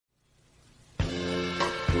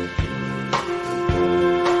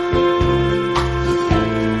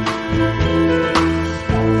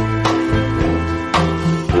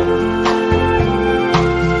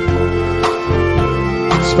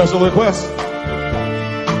Special request.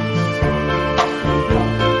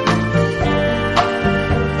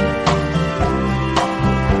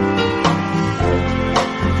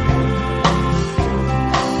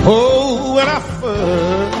 Oh, when I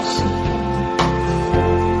first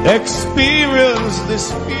experienced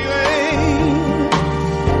this feeling,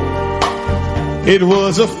 it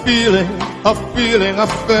was a feeling I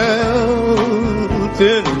felt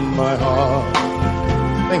in my heart.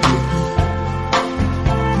 Thank you.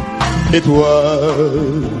 It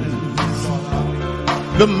was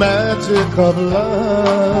the magic of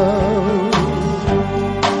love.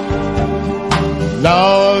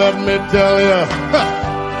 Now let me tell you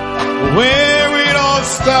where it all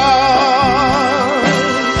started.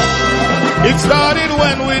 It started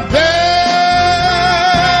when we danced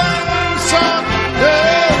under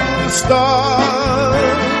the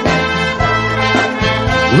stars,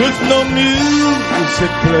 with no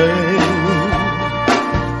music playing.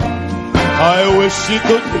 I wish you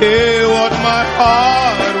could hear what my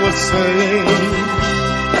heart was saying.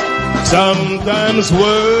 Sometimes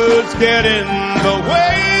words get in the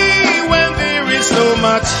way when there is so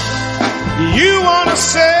much you want to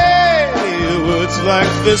say. Words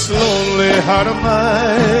like this lonely heart of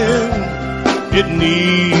mine, it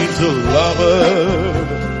needs a lover.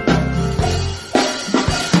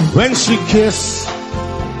 When she kissed,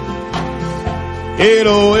 it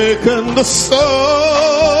awakened the soul,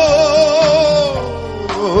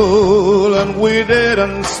 and we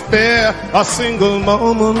didn't spare a single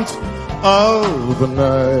moment of the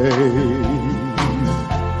night,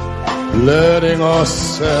 letting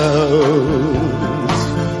ourselves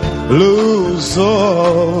lose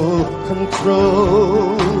all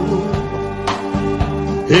control.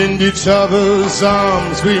 In each other's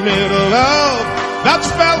arms we made a love that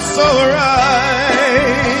felt so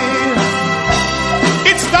right.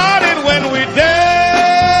 It started when we danced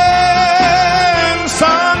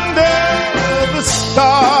under the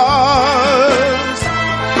stars,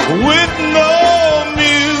 with no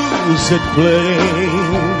music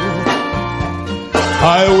playing.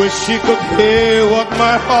 I wish you could hear what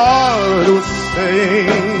my heart was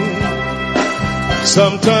saying.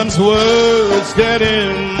 Sometimes words get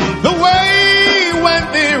in the way when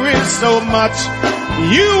there is so much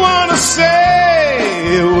you want to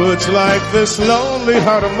say. Words like this lonely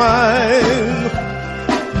heart of mine,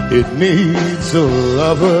 it needs a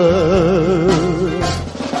lover.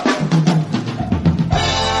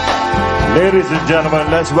 Ladies and gentlemen,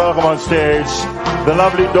 let's welcome on stage the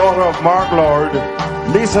lovely daughter of Mark Lord,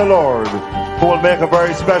 Lisa Lord, who will make a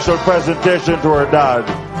very special presentation to her dad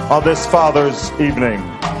on this Father's evening.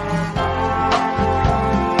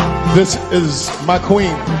 This is my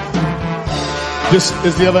queen. This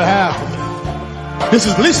is the other half. This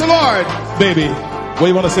is Lisa Lord, baby. What do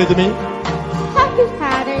you want to say to me? Happy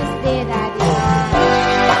Father's Day, Daddy.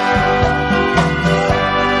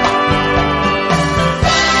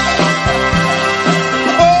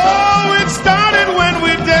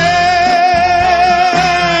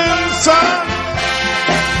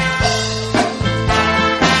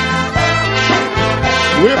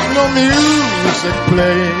 With no music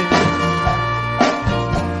playing,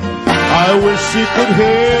 I wish you could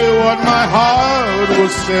hear what my heart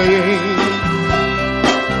was saying.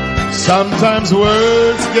 Sometimes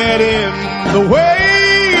words get in the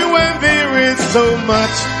way when there is so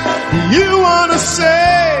much you want to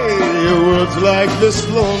say. Words like this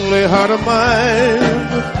lonely heart of mine,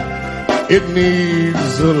 it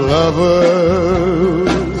needs a lover.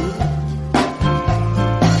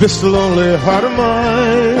 This lonely heart of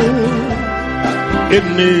mine, it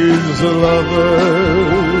needs a lover.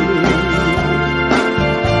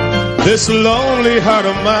 This lonely heart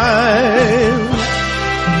of mine,